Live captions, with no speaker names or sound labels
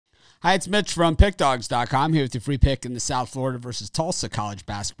Hi, it's Mitch from PickDawgz.com here with your free pick in the South Florida versus Tulsa college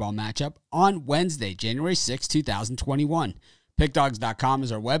basketball matchup on Wednesday, January 6, 2021. PickDawgz.com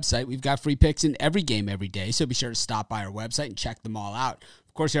is our website. We've got free picks in every game every day, so be sure to stop by our website and check them all out.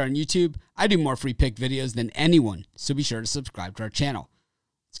 Of course, here on YouTube, I do more free pick videos than anyone, so be sure to subscribe to our channel.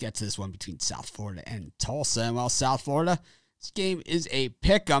 Let's get to this one between South Florida and Tulsa. And while South Florida, this game is a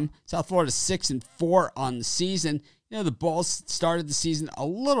pick-em. South Florida 6-4 on the season. You know, the Bulls started the season a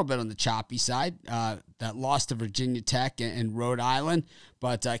little bit on the choppy side. That loss to Virginia Tech and Rhode Island,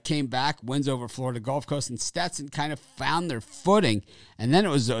 but came back, wins over Florida Gulf Coast, and Stetson kind of found their footing. And then it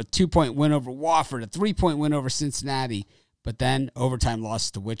was a 2-point win over Wofford, a 3-point win over Cincinnati, but then overtime losses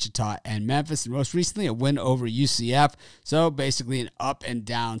to Wichita and Memphis, and most recently a win over UCF. So basically an up and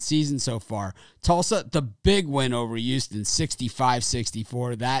down season so far. Tulsa, the big win over Houston,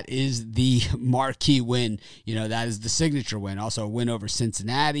 65-64. That is the marquee win. You know, that is the signature win. Also a win over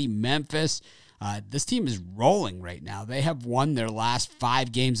Cincinnati, Memphis. This team is rolling right now. They have won their last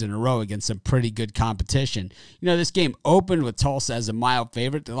 5 games in a row against some pretty good competition. You know, this game opened with Tulsa as a mild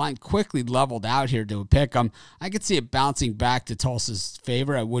favorite. The line quickly leveled out here to a pick 'em. I could see it bouncing back to Tulsa's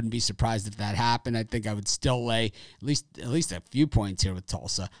favor. I wouldn't be surprised if that happened. I think I would still lay at least a few points here with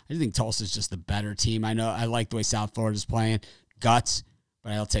Tulsa. I think Tulsa's just the better team. I know I like the way South Florida's playing. Guts,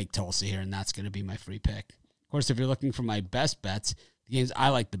 but I'll take Tulsa here, and that's going to be my free pick. Of course, if you're looking for my best bets, the games I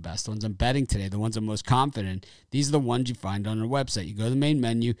like the best, the ones I'm betting today, the ones I'm most confident in, these are the ones you find on our website. You go to the main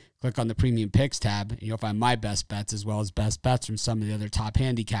menu, click on the Premium Picks tab, and you'll find my best bets as well as best bets from some of the other top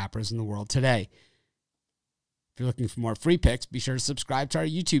handicappers in the world today. If you're looking for more free picks, be sure to subscribe to our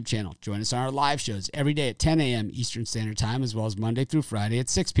YouTube channel. Join us on our live shows every day at 10 a.m. Eastern Standard Time, as well as Monday through Friday at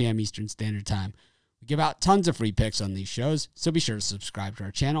 6 p.m. Eastern Standard Time. We give out tons of free picks on these shows, so be sure to subscribe to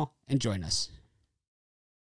our channel and join us.